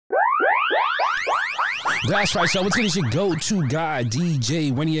That's right, so it's your go-to guy,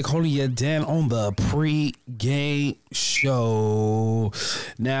 DJ Reniak, holding you down on the Pregame Show.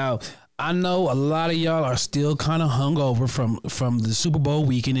 Now, I know a lot of y'all are still kind of hungover from the Super Bowl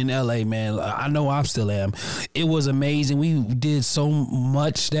weekend in LA, man. I know I still am. It was amazing. We did so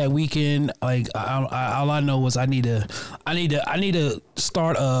much that weekend. Like all I know was I need to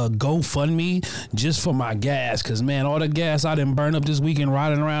start a GoFundMe just for my gas, cause man, all the gas I didn't burn up this weekend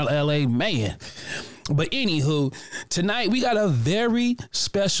riding around LA, man. But anywho, tonight we got a very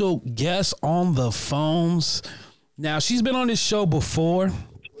special guest on the phones. Now, she's been on this show before.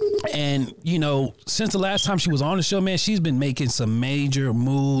 And, you know, since the last time she was on the show, man, she's been making some major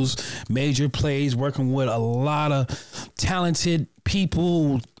moves, major plays, working with a lot of talented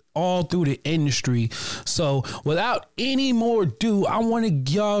people all through the industry. So without any more ado, I wanted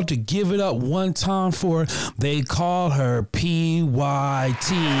y'all to give it up one time for They Call Her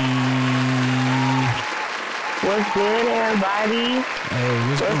P.Y.T. What's good, everybody? Hey,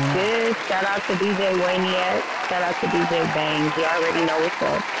 what's good? Shout out to DJ Waniac. Shout out to DJ Bangs. You already know what's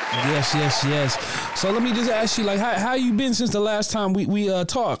up. Yes. So let me just ask you, like, how you been since the last time we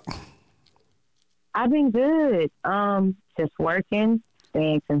talked? I've been good. Just working,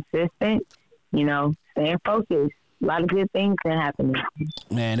 staying consistent, you know, staying focused. A lot of good things been happening.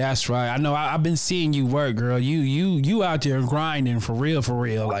 Man, that's right. I know I've been seeing you work, girl. You out there grinding for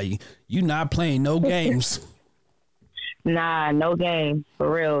real. Like, you not playing no games. Nah, no game,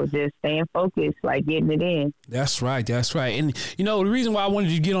 for real. Just staying focused, like getting it in. That's right. And you know, the reason why I wanted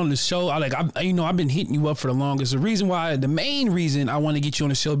you to get on the show, I've been hitting you up for the longest. The main reason I want to get you on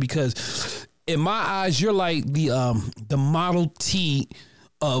the show, because in my eyes, you're like the Model T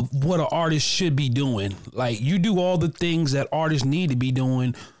of what an artist should be doing. Like, you do all the things that artists need to be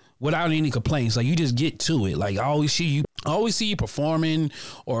doing without any complaints. Like, you just get to it. Like, I always see you performing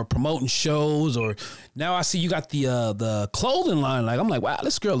or promoting shows, or now I see you got the clothing line. Like, I'm like, wow,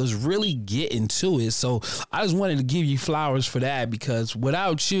 this girl is really getting to it. So I just wanted to give you flowers for that, because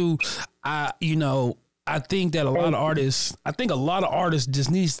without you, I think that a lot of artists just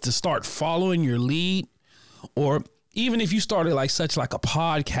needs to start following your lead, or even if you started like a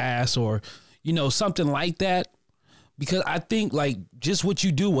podcast or, you know, something like that. Because I think like just what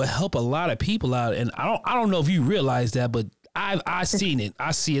you do will help a lot of people out, and I don't know if you realize that, but I've seen it.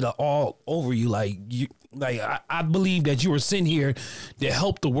 I see it all over you. I believe that you were sent here to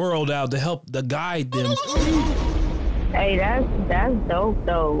help the world out, to guide them. Hey, that's dope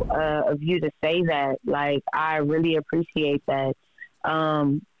though, of you to say that. Like, I really appreciate that.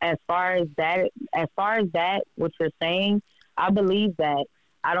 As far as that, what you're saying, I believe that.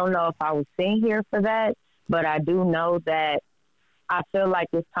 I don't know if I was sent here for that, but I do know that I feel like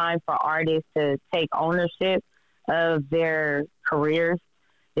it's time for artists to take ownership of their careers,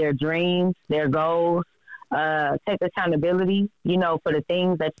 their dreams, their goals, take accountability, you know, for the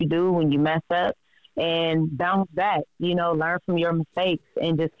things that you do when you mess up, and bounce back, you know, learn from your mistakes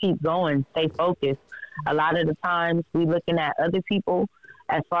and just keep going, stay focused. A lot of the times we looking at other people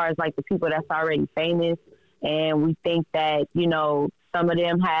as far as like the people that's already famous, and we think that, you know, some of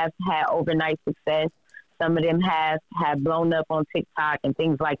them have had overnight success. Some of them have blown up on TikTok and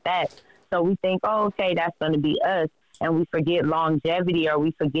things like that. So we think, oh, okay, that's going to be us. And we forget longevity, or we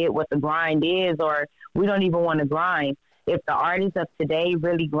forget what the grind is, or we don't even want to grind. If the artists of today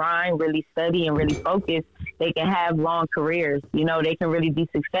really grind, really study, and really focus, they can have long careers. You know, they can really be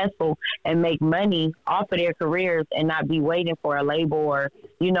successful and make money off of their careers and not be waiting for a label or,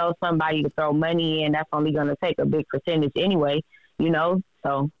 you know, somebody to throw money in. That's only going to take a big percentage anyway, you know.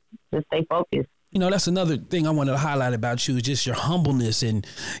 So just stay focused. You know, that's another thing I wanted to highlight about you, is just your humbleness, and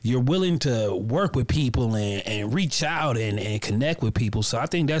you're willing to work with people and reach out and connect with people. So I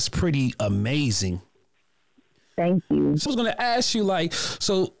think that's pretty amazing. Thank you. So I was going to ask you, like,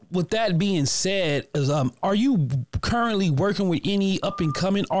 so with that being said, are you currently working with any up and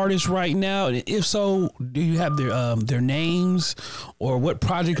coming artists right now? And if so, do you have their names, or what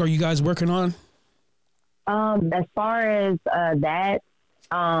project are you guys working on? As far as that,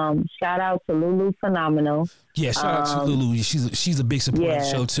 shout out to Lulu Phenomenal. Yeah, shout out to Lulu. She's a big supporter of the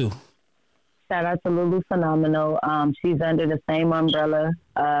show too. Shout out to Lulu Phenomenal. She's under the same umbrella,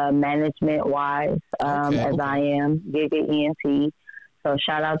 management-wise, as I am, Giga ENT. So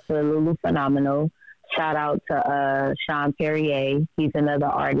shout out to Lulu Phenomenal. Shout out to Sean Perrier. He's another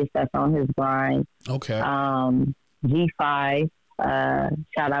artist that's on his grind. Okay. G5.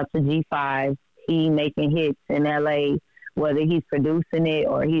 Shout out to G5. He making hits in LA, whether he's producing it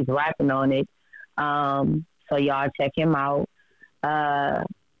or he's rapping on it. So y'all check him out.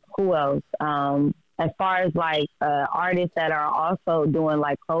 Who else? As far as like artists that are also doing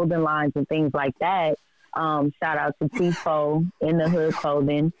like clothing lines and things like that, Shout out to T-Fo in the Hood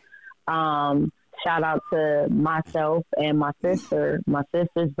Clothing. Shout out to myself and my sister. My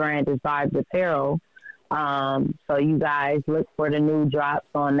sister's brand is Vibes Apparel. So you guys look for the new drops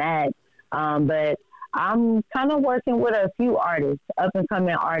on that. But I'm kind of working with a few artists, up and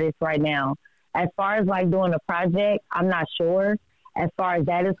coming artists right now. As far as like doing a project, I'm not sure. As far as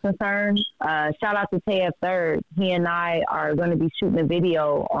that is concerned, shout out to TF3rd. He and I are going to be shooting a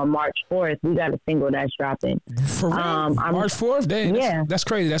video on March 4th. We got a single that's dropping. For real? March 4th? Dang, yeah. That's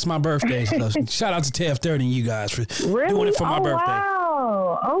crazy. That's my birthday. So shout out to TF3rd and you guys for doing it for my birthday.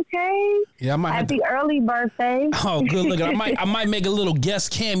 Wow. Okay. Yeah, I might Happy early birthday. Oh, good looking. I might make a little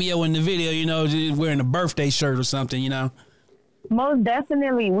guest cameo in the video, you know, just wearing a birthday shirt or something, you know. Most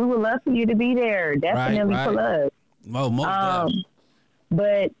definitely. We would love for you to be there. Definitely pull up. Oh, most definitely.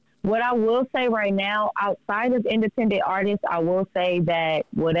 But what I will say right now, outside of independent artists, I will say that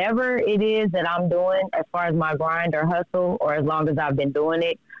whatever it is that I'm doing as far as my grind or hustle, or as long as I've been doing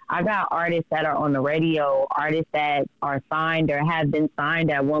it, I got artists that are on the radio, artists that are signed or have been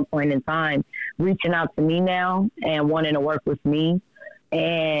signed at one point in time, reaching out to me now and wanting to work with me.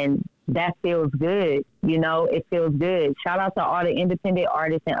 And that feels good. You know, it feels good. Shout out to all the independent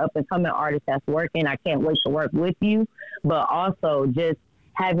artists and up and coming artists that's working. I can't wait to work with you, but also just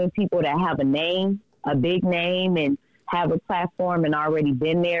having people that have a name, a big name, and have a platform and already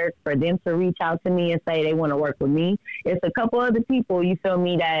been there, for them to reach out to me and say they want to work with me. It's a couple other people, you feel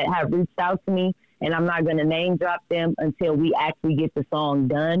me, that have reached out to me, and I'm not going to name drop them until we actually get the song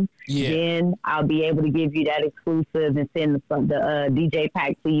done. Yeah. Then I'll be able to give you that exclusive and send the DJ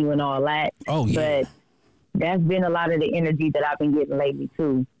pack to you and all that. Oh, yeah. But that's been a lot of the energy that I've been getting lately,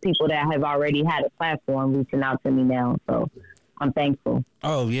 too. People that have already had a platform reaching out to me now. So I'm thankful.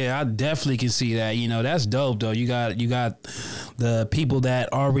 Oh, yeah, I definitely can see that. You know, that's dope, though. You got the people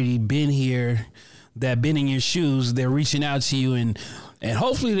that already been here, that been in your shoes. They're reaching out to you, and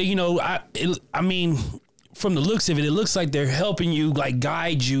hopefully, you know, I mean, from the looks of it, it looks like they're helping you, like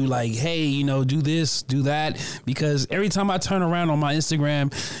guide you, like, hey, you know, do this, do that. Because every time I turn around on my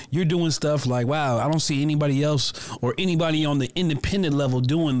Instagram, you're doing stuff like, wow, I don't see anybody else or anybody on the independent level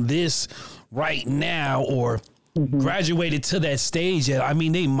doing this right now, or graduated to that stage yet. I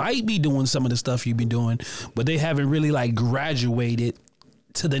mean, they might be doing some of the stuff you've been doing, but they haven't really like graduated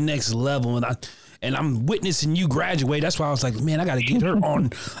to the next level. And I'm witnessing you graduate. That's why I was like, man, I got to get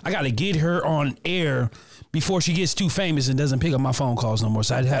her on air before she gets too famous and doesn't pick up my phone calls no more.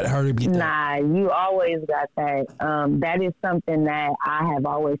 So I had her to get that. Nah, you always got that. That is something that I have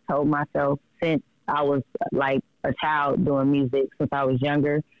always told myself since I was like a child doing music, since I was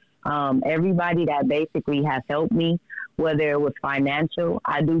younger. Everybody that basically has helped me, whether it was financial,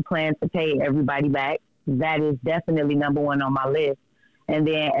 I do plan to pay everybody back. That is definitely number one on my list. And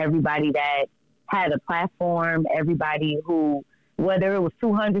then everybody that had a platform, everybody who, whether it was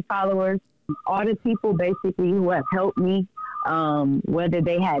 200 followers, all the people basically who have helped me, whether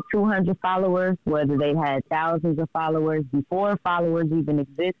they had 200 followers, whether they had thousands of followers, before followers even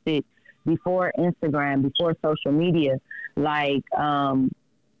existed, before Instagram, before social media, like,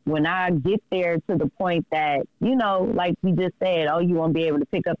 when I get there to the point that, you know, like you just said, oh, you won't be able to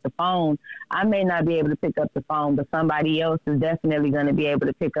pick up the phone. I may not be able to pick up the phone, but somebody else is definitely going to be able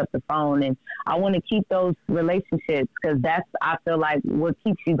to pick up the phone. And I want to keep those relationships, because that's, I feel like, what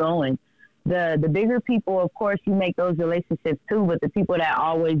keeps you going. The bigger people, of course, you make those relationships too, but the people that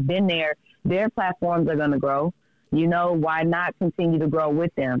always been there, their platforms are going to grow. You know, why not continue to grow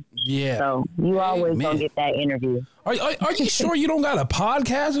with them? Yeah. So you always gonna get that interview. Are you sure you don't got a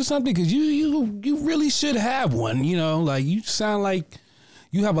podcast or something? Because you really should have one. You know, like you sound like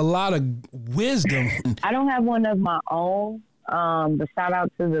you have a lot of wisdom. I don't have one of my own. But shout out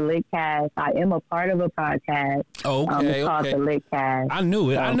to the Litcast. I am a part of a podcast. Okay, it's called the Litcast. I knew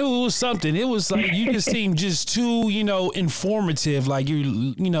it. So. I knew it was something. It was like you just seemed just too, you know, informative. Like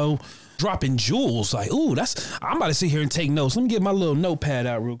you know, dropping jewels. Like, ooh, I'm about to sit here and take notes. Let me get my little notepad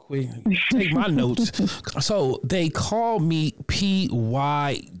out real quick. Take my notes. So They Call Me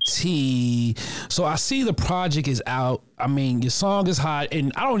PYT. So I see the project is out. I mean, your song is hot,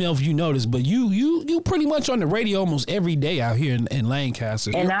 and I don't know if you noticed, but you pretty much on the radio almost every day out here in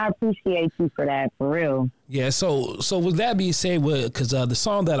Lancaster. And I appreciate you for that, for real. Yeah. So with that being said, because the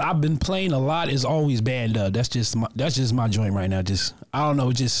song that I've been playing a lot is Always Band Up. That's just my joint right now. Just I don't know,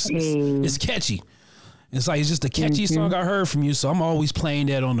 it's catchy. It's like it's just a catchy song I heard from you, so I'm always playing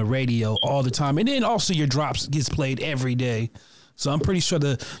that on the radio all the time. And then also your drops gets played every day. So I'm pretty sure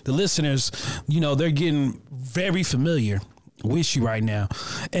the listeners, you know, they're getting very familiar with you right now.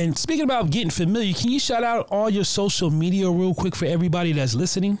 And speaking about getting familiar, can you shout out all your social media real quick for everybody that's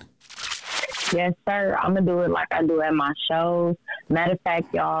listening? Yes, sir. I'm going to do it like I do at my shows. Matter of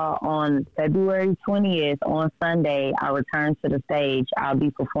fact, y'all, on February 20th, on Sunday, I return to the stage. I'll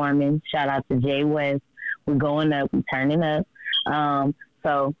be performing. Shout out to Jay West. We're going up. We're turning up.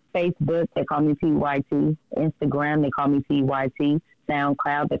 So Facebook, they call me P.Y.T. Instagram, they call me P.Y.T.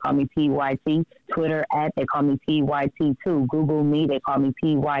 SoundCloud, they call me P.Y.T. Twitter, they call me P.Y.T. too. Google me, they call me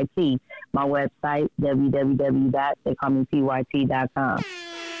P.Y.T. My website, www.theycallmepyt.com.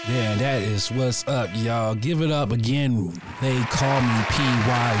 Yeah, that is what's up, y'all. Give it up again. They call me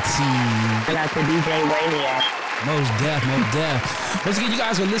PYT. Shout out to DJ Waniac. Most deaf. Once again, you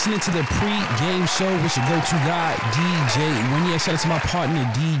guys are listening to the Pre-Game Show with your go-to guy, DJ Waniac. Shout out to my partner,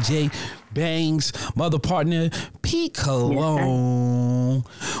 DJ Bangs, my other partner, P. Cologne.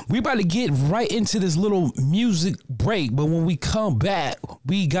 We about to get right into this little music break, but when we come back,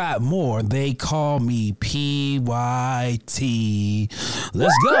 we got more. They call me PYT.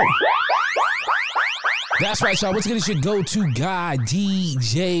 Let's go. That's right, y'all. Once again, it's your go-to guy,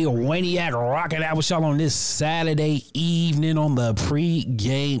 DJ Waniac, rocking out with y'all on this Saturday evening on the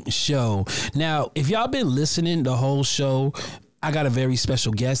Pre-Game Show. Now, if y'all been listening the whole show, I got a very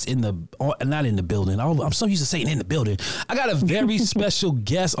special guest not in the building. I'm so used to saying in the building. I got a very special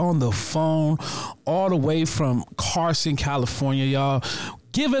guest on the phone all the way from Carson, California, y'all.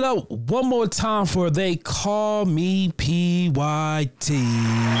 Give it up one more time for They Call Me PYT.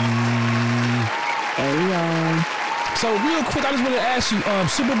 Hey, y'all. So real quick, I just want to ask you,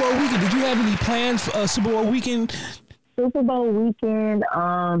 Super Bowl weekend, did you have any plans for Super Bowl weekend? Super Bowl weekend,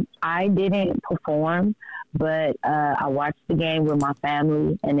 I didn't perform, but I watched the game with my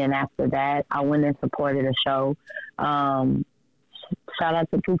family, and then after that, I went and supported a show. Shout out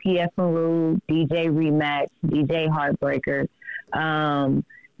to Pookie F. Maru, DJ Remax, DJ Heartbreaker, Sean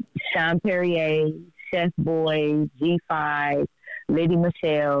Perrier, Chef Boy, G5, Lady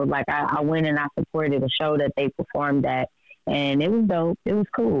Michelle. Like, I went and I supported a show that they performed at, and it was dope. It was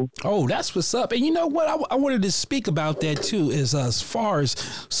cool. Oh, that's what's up. And you know what? I wanted to speak about that too, is as far as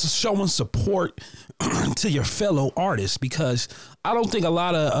showing support to your fellow artists, because I don't think a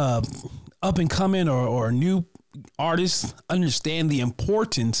lot of up and coming or new artists understand the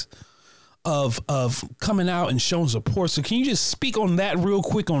importance of coming out and showing support. So can you just speak on that real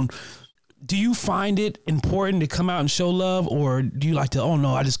quick? Do you find it important to come out and show love, or do you like to, oh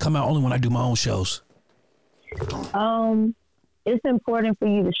no, I just come out only when I do my own shows? It's important for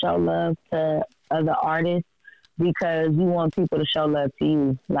you to show love to other artists because you want people to show love to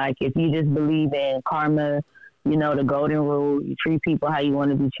you. Like, if you just believe in karma, you know, the golden rule, you treat people how you want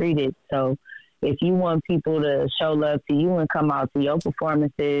to be treated. So if you want people to show love to you and come out to your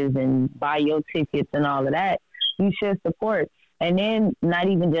performances and buy your tickets and all of that, you should support. And then not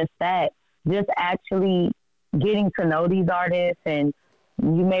even just that, just actually getting to know these artists, and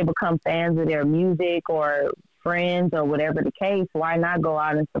you may become fans of their music or friends or whatever the case. Why not go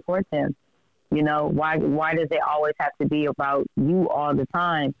out and support them? You know, why does it always have to be about you all the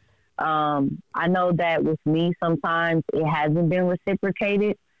time? I know that with me, sometimes it hasn't been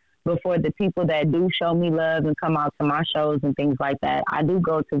reciprocated, but for the people that do show me love and come out to my shows and things like that, I do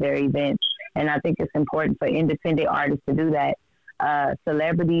go to their events. And I think it's important for independent artists to do that.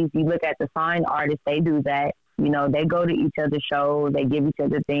 Celebrities, you look at the signed artists, they do that. You know, they go to each other's shows, they give each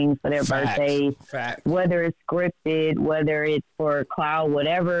other things for their birthdays, whether it's scripted, whether it's for cloud,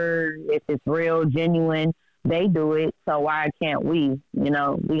 whatever, if it's real, genuine, they do it. So why can't we? You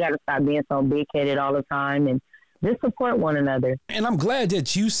know, we got to stop being so big-headed all the time and just support one another. And I'm glad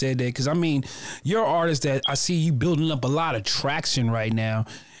that you said that, because, I mean, you're an artist that I see you building up a lot of traction right now.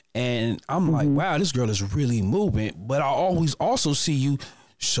 And I'm like, wow, this girl is really moving. But I always also see you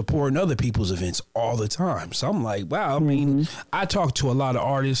supporting other people's events all the time. So I'm like, wow, I mean, I talk to a lot of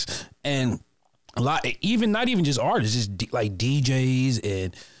artists, and a lot, even not even just artists, just like DJs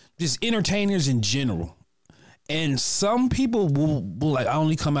and just entertainers in general. And some people will like, I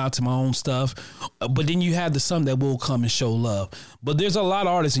only come out to my own stuff, but then you have some that will come and show love. But there's a lot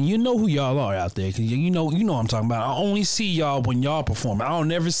of artists, and you know who y'all are out there, because you know what I'm talking about. I only see y'all when y'all perform. I don't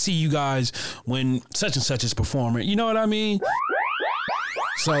never see you guys when such and such is performing. You know what I mean?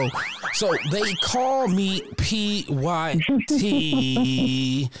 So they call me PYT.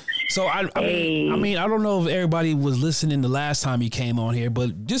 So I mean, I don't know if everybody was listening the last time you came on here,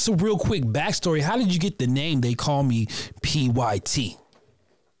 but just a real quick backstory. How did you get the name They Call Me PYT?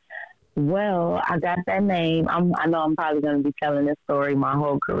 Well, I got that name. I know I'm probably going to be telling this story my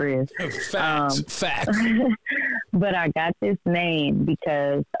whole career. Facts. But I got this name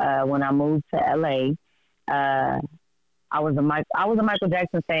because when I moved to LA, I was a Michael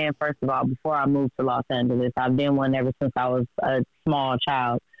Jackson fan, first of all, before I moved to Los Angeles. I've been one ever since I was a small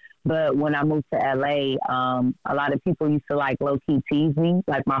child. But when I moved to LA, a lot of people used to like low key tease me,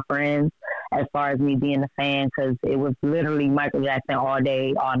 like my friends, as far as me being a fan, because it was literally Michael Jackson all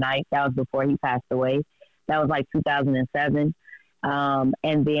day, all night. That was before he passed away. That was like 2007.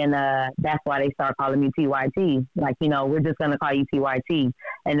 And then that's why they start calling me PYT. Like, you know, we're just going to call you PYT.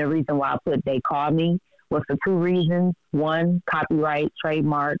 And the reason why I put They Call Me was for two reasons. One, copyright,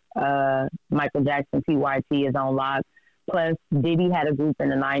 trademark, Michael Jackson PYT is on lock. Plus, Diddy had a group in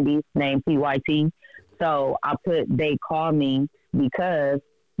the 90s named PYT. So I put They Call Me because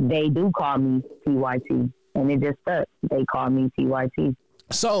they do call me PYT. And it just stuck. They call me PYT.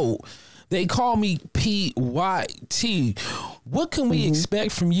 So they call me PYT. What can we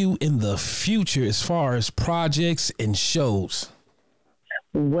expect from you in the future as far as projects and shows?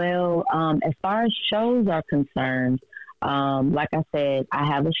 Well, as far as shows are concerned, like I said, I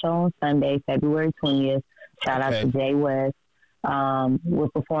have a show on Sunday, February 20th. Shout out to Jay West. We're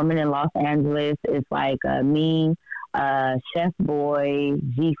performing in Los Angeles. It's like me, Chef Boy,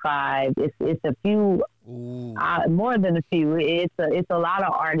 G5. It's a few, more than a few. It's a lot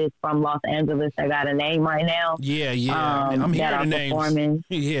of artists from Los Angeles that got a name right now. Yeah. I'm hearing the names. Performing.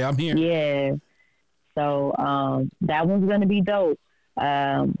 Yeah, I'm here. Yeah. So that one's gonna be dope.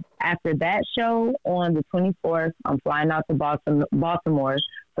 After that show on the 24th, I'm flying out to Baltimore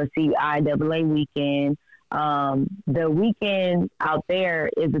for CIAA weekend. The weekend out there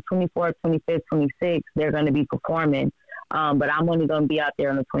is the 24th, 25th, 26th. They're going to be performing. But I'm only going to be out there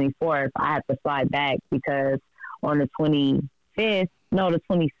on the 24th. I have to fly back because on the 26th,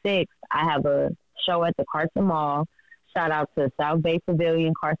 I have a show at the Carson Mall. Shout out to South Bay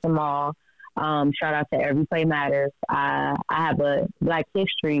Pavilion, Carson Mall. Shout out to Every Play Matters. I have a Black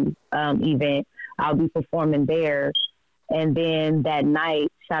History event. I'll be performing there. And then that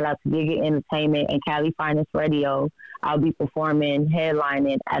night, shout out to Giga Entertainment and Cali Finest Radio. I'll be performing,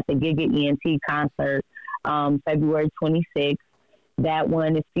 headlining at the Giga ENT concert February 26th. That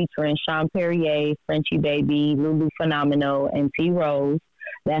one is featuring Sean Perrier, Frenchie Baby, Lulu Phenomenal, and T Rose.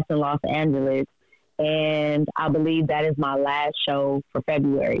 That's in Los Angeles. And I believe that is my last show for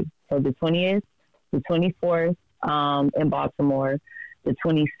February. So the 20th, the 24th in Baltimore, the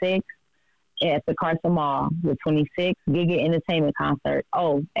 26th at the Carson Mall, the 26th Giga Entertainment concert.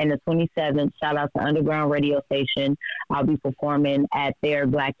 Oh, and the 27th, shout out to Underground Radio Station. I'll be performing at their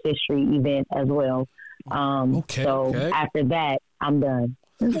Black History event as well. So after that, I'm done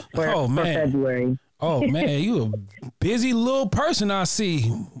for February. Oh, man, you a busy little person, I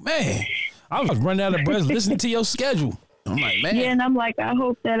see. Man, I was running out of breath listening to your schedule. I'm like, man. Yeah, and I'm like, I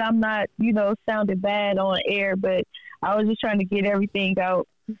hope that I'm not, sounding bad on air, but I was just trying to get everything out,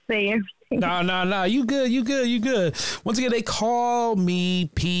 say everything. No. You good. Once again, they call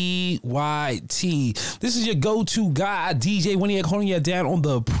me P.Y.T. This is your go-to guy, DJ, when you're calling you down on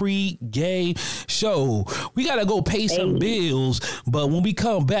the Pregame Show. We got to go pay some bills, but when we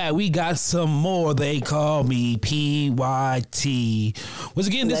come back, we got some more. They call me P.Y.T. Once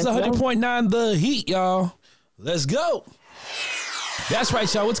again, this is 100.9 The Heat, y'all. Let's go. That's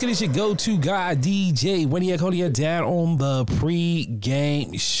right, y'all. What's going to your go-to guy, DJ, when you're holding you down on the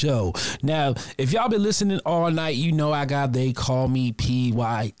Pregame Show. Now, if y'all been listening all night, you know I got They Call Me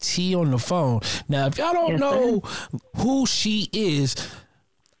PYT on the phone. Now, if y'all don't know who she is,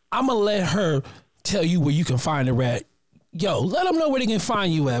 I'm going to let her tell you where you can find her at. Yo, let them know where they can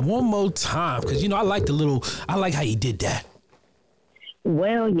find you at one more time, because, I like how you did that.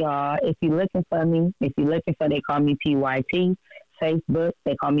 Well, y'all, if you're looking for me, They Call Me PYT. Facebook,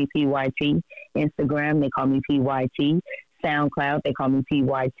 They Call Me PYT. Instagram, They Call Me PYT. SoundCloud, They Call Me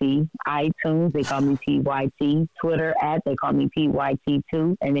PYT. iTunes, They Call Me PYT. Twitter, They Call Me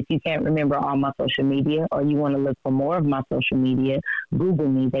PYT2. And if you can't remember all my social media or you want to look for more of my social media, Google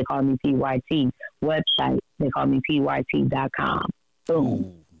me, They Call Me PYT. Website, They Call Me PYT.com.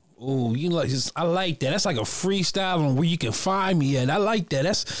 Boom. Oh, I like that. That's like a freestyle on where you can find me at. I like that.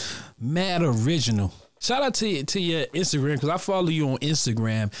 That's mad original. Shout out to your Instagram, because I follow you on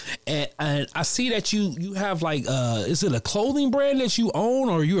Instagram, and I see that you have like is it a clothing brand that you own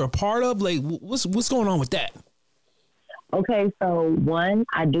or you're a part of? Like what's going on with that? Okay, so one,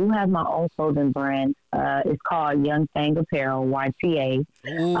 I do have my own clothing brand. It's called Young Thang Apparel, YTA.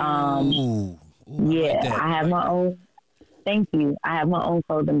 I have my own. Thank you. I have my own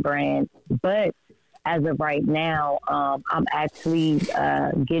clothing brand, but as of right now, I'm actually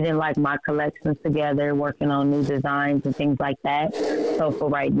getting like my collections together, working on new designs and things like that. So for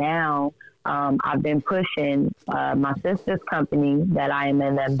right now, I've been pushing my sister's company that I am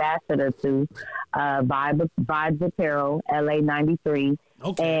an ambassador to, Vibes Apparel, LA 93.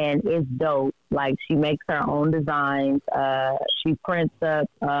 And it's dope. Like, she makes her own designs. She prints up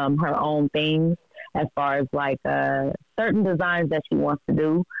her own things as far as like certain designs that she wants to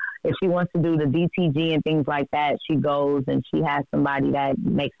do. If she wants to do the DTG and things like that, she goes and she has somebody that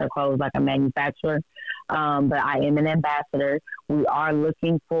makes her clothes, like a manufacturer. But I am an ambassador. We are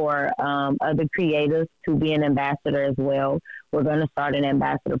looking for other creatives to be an ambassador as well. We're going to start an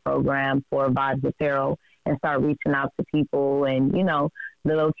ambassador program for Vibes Apparel and start reaching out to people and, you know,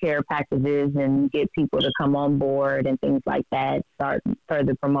 little care packages and get people to come on board and things like that, start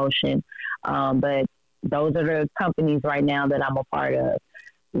further promotion. But those are the companies right now that I'm a part of.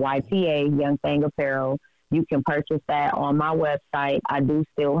 YTA, Young Thing Apparel. You can purchase that on my website. I do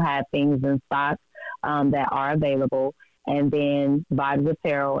still have things in stock that are available. And then Vibes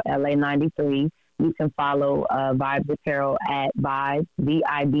Apparel, LA 93. You can follow Vibes Apparel at Vibes,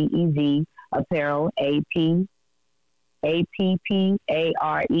 VIBEZ, Apparel, APPAREL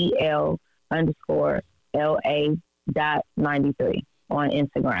 _LA.93 on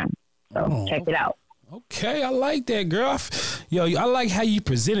Instagram. So check it out. Okay, I like that, girl. Yo, I like how you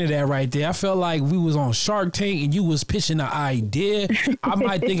presented that right there. I felt like we was on Shark Tank and you was pitching an idea. I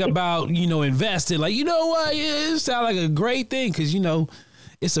might think about, you know, investing. Like, you know what? Yeah, it sounds like a great thing because, you know,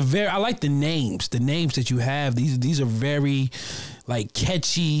 I like the names that you have. These are very, like,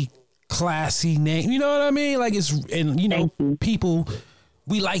 catchy, classy names. You know what I mean? Like, people,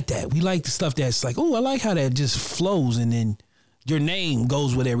 we like that. We like the stuff that's like, oh, I like how that just flows and then your name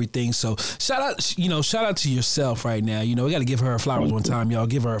goes with everything. So shout out to yourself right now. You know, we got to give her her flowers one time, y'all.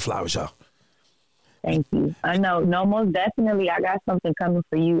 Give her her flowers, y'all. Thank you. I know. No, most definitely. I got something coming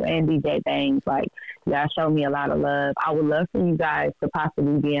for you and DJ Bangs. Like, y'all show me a lot of love. I would love for you guys to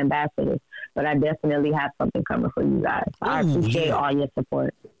possibly be ambassadors, but I definitely have something coming for you guys. I appreciate all your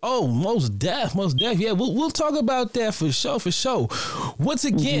support. Oh, most def. Yeah, we'll talk about that for sure. Once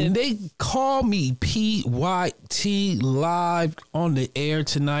again, They Call Me PYT live on the air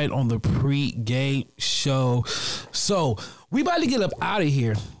tonight on the Pregame Show. So we about to get up out of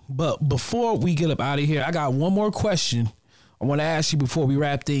here, but before we get up out of here, I got one more question I want to ask you before we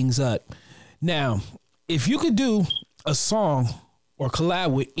wrap things up. Now, if you could do a song or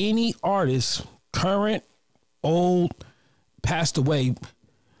collab with any artist, current, old, passed away,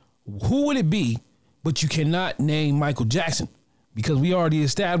 who would it be? But you cannot name Michael Jackson because we already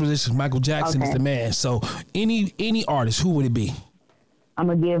established this. Michael Jackson is the man. So any artist, who would it be? I'm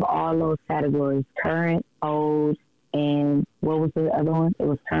gonna give all those categories: current, old, and what was the other one? It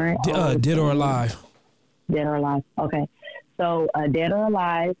was current, dead or alive. Dead or alive. Okay, so dead or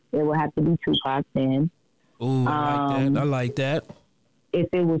alive, it would have to be Tupac then. Ooh, I like that. If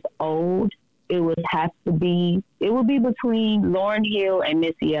it was old, it would be between Lauryn Hill and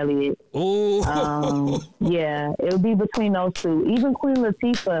Missy Elliott. Oh, yeah, it would be between those two. Even Queen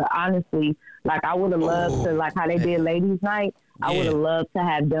Latifah, honestly, like I would have loved to, like how they did Ladies Night. I would have loved to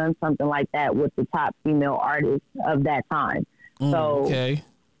have done something like that with the top female artists of that time. So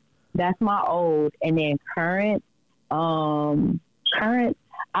that's my old, and then current. I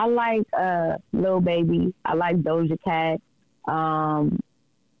like Lil Baby. I like Doja Cat.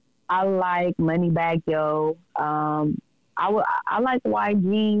 I like Moneybagg Yo. I like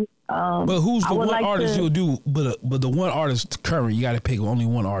YG. But who's the one artist you'll do? But the one artist current, you got to pick only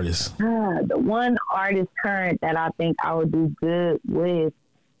one artist. The one artist current that I think I would do good with,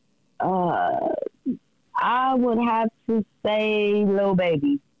 I would have to say Lil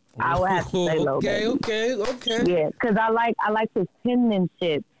Baby. I would have to say Lil Baby. Okay. Yeah, because I like his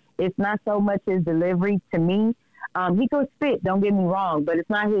penmanship. It's not so much his delivery to me. He could spit, don't get me wrong, but it's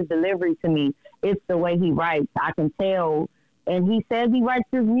not his delivery to me. It's the way he writes. I can tell. And he says he writes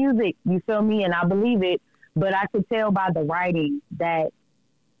his music, you feel me? And I believe it. But I could tell by the writing that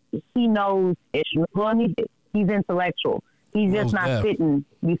he knows it's he's intellectual. He's just not spitting,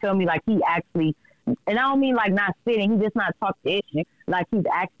 you feel me? Like he actually, and I don't mean like not spitting, he's just not talking ish. Like he's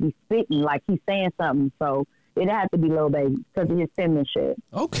actually spitting, like he's saying something. So it'd have to be Lil Baby because of his penmanship.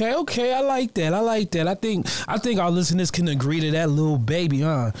 Okay. I like that. I think our listeners can agree to that, Lil Baby,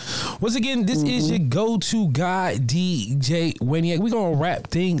 huh? Once again, this is your go-to guy, DJ Waniac. We're going to wrap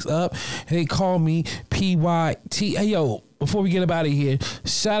things up. They Call Me PYT. Hey, yo, before we get up out of here,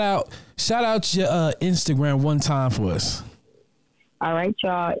 shout out your Instagram one time for us. All right,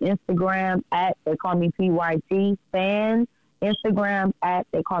 y'all. Instagram at They Call Me PYT. Fan Instagram at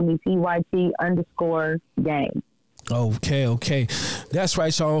They Call Me PYT _game. Okay. That's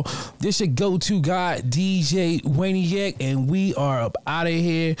right, y'all. This your go-to guy, DJ Wayniac, and we are up out of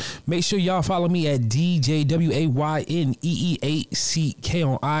here. Make sure y'all follow me at DJ WAYNEEACK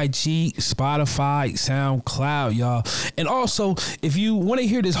on IG, Spotify, SoundCloud, y'all. And also, if you want to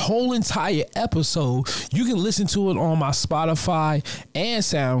hear this whole entire episode, you can listen to it on my Spotify and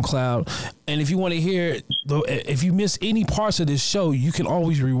SoundCloud. And if you want to hear, if you miss any parts of this show, you can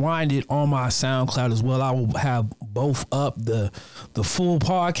always rewind it on my SoundCloud as well. I will have both up, the full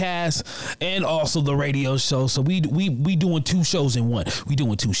podcast and also the radio show. So we doing two shows in one.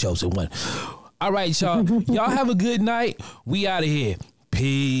 All right, y'all. Y'all have a good night. We out of here.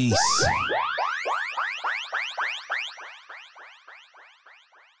 Peace.